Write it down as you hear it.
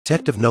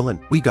Detective Nolan,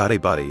 we got a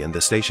body in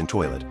the station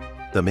toilet.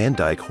 The man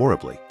died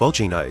horribly,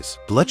 bulging eyes,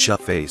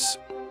 bloodshot face.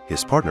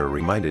 His partner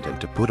reminded him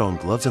to put on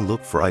gloves and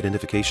look for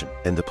identification,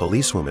 and the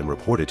policewoman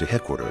reported to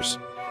headquarters.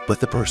 But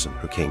the person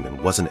who came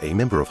in wasn't a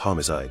member of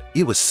homicide.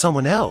 It was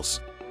someone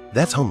else.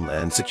 That's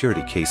Homeland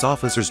Security Case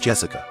Officers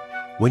Jessica.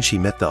 When she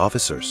met the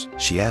officers,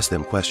 she asked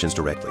them questions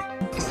directly.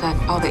 Is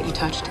that all that you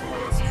touched?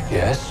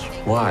 Yes?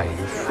 Why?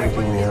 You're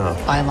freaking me out.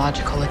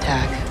 Biological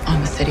attack on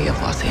the city of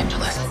Los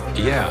Angeles.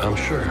 Yeah, I'm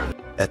sure.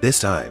 At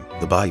this time,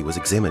 the body was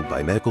examined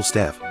by medical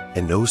staff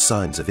and no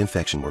signs of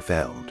infection were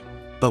found.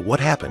 But what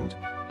happened?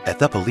 At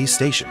the police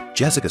station,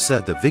 Jessica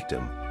said the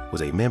victim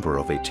was a member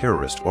of a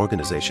terrorist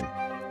organization.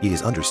 It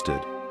is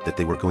understood that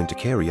they were going to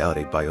carry out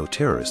a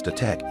bioterrorist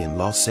attack in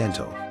Los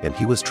Santos, and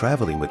he was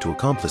traveling with two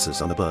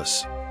accomplices on the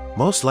bus.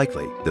 Most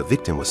likely, the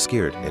victim was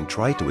scared and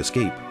tried to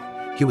escape.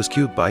 He was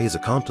killed by his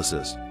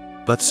accomplices.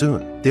 But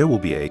soon, there will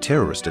be a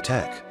terrorist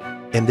attack.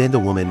 And then the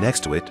woman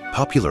next to it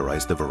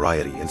popularized the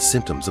variety and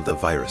symptoms of the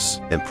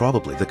virus, and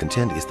probably the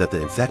content is that the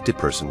infected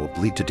person will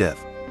bleed to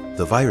death.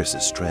 The virus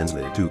is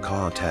transmitted through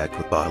contact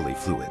with bodily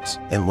fluids,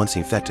 and once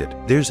infected,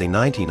 there's a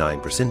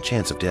 99%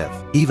 chance of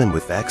death. Even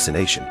with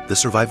vaccination, the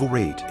survival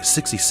rate is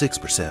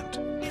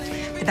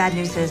 66%. The bad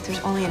news is there's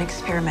only an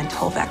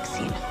experimental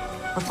vaccine.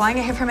 We're flying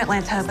it here from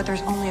Atlanta, but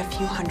there's only a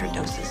few hundred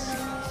doses.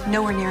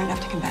 Nowhere near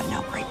enough to combat an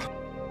outbreak.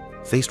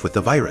 Faced with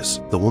the virus,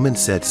 the woman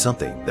said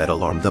something that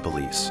alarmed the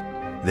police.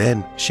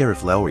 Then,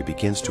 Sheriff Lowry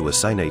begins to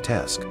assign a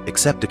task,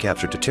 except to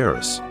capture the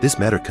terrorists. This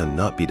matter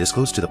cannot be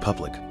disclosed to the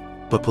public.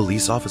 But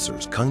police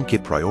officers can't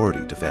give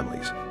priority to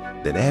families.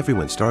 Then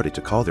everyone started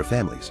to call their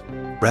families.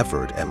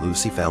 Bradford and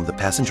Lucy found the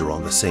passenger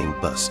on the same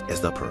bus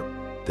as the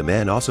perp. The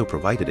man also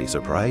provided a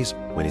surprise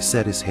when he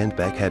said his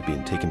handbag had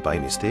been taken by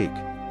mistake.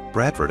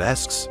 Bradford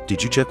asks,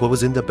 "Did you check what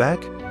was in the bag?"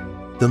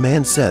 The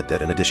man said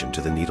that in addition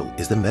to the needle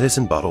is the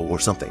medicine bottle or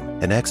something,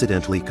 and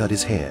accidentally cut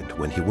his hand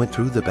when he went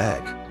through the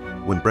bag.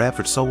 When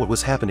Bradford saw what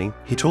was happening,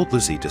 he told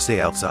Lucy to stay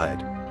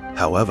outside.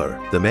 However,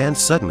 the man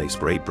suddenly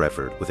sprayed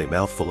Bradford with a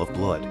mouthful of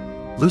blood.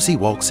 Lucy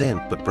walks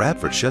in, but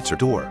Bradford shuts her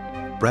door.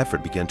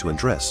 Bradford began to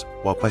undress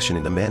while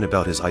questioning the man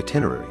about his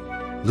itinerary.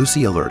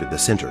 Lucy alerted the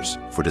Centers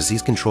for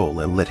Disease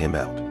Control and let him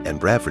out, and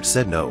Bradford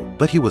said no,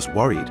 but he was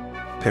worried.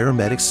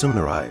 Paramedics soon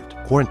arrived,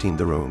 quarantined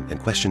the room,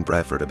 and questioned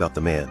Bradford about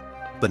the man.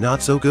 But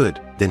not so good.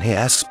 Then he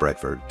asks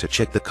Bradford to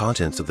check the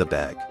contents of the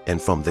bag, and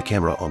from the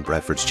camera on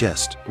Bradford's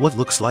chest, what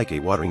looks like a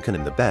watering can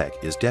in the bag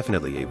is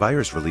definitely a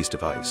virus release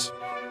device.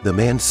 The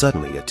man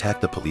suddenly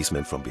attacked the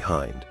policeman from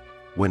behind.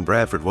 When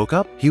Bradford woke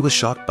up, he was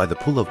shocked by the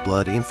pool of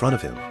blood in front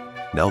of him.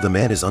 Now the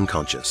man is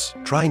unconscious,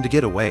 trying to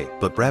get away,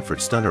 but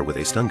Bradford stunned her with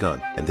a stun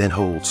gun and then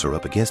holds her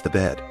up against the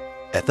bed.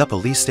 At the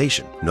police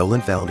station, Nolan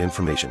found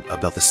information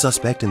about the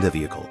suspect in the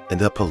vehicle, and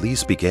the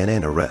police began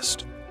an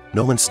arrest.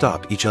 Nolan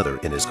stopped each other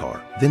in his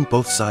car. Then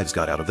both sides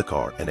got out of the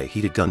car and a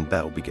heated gun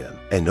battle began,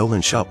 and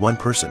Nolan shot one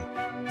person.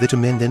 The two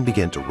men then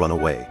began to run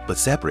away, but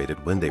separated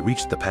when they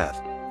reached the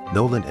path.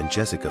 Nolan and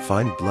Jessica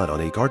find blood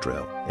on a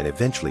guardrail and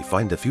eventually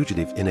find the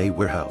fugitive in a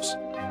warehouse.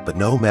 But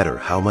no matter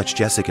how much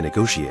Jessica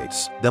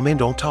negotiates, the men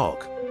don't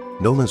talk.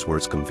 Nolan's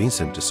words convince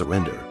him to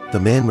surrender. The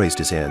man raised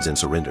his hands in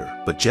surrender,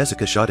 but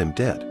Jessica shot him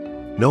dead.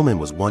 Nolan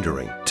was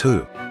wondering,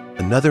 too.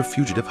 Another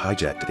fugitive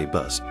hijacked a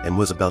bus and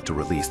was about to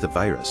release the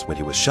virus when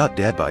he was shot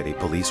dead by a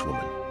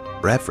policewoman.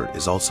 Bradford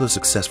is also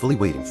successfully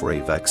waiting for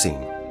a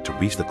vaccine to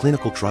reach the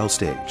clinical trial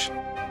stage.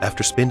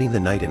 After spending the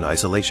night in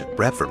isolation,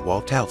 Bradford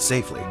walked out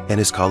safely, and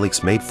his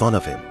colleagues made fun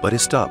of him, but he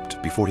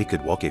stopped before he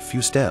could walk a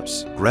few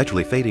steps,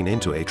 gradually fading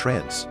into a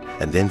trance,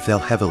 and then fell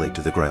heavily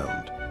to the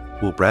ground.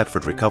 Will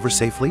Bradford recover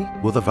safely?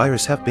 Will the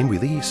virus have been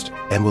released?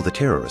 And will the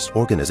terrorist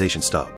organization stop?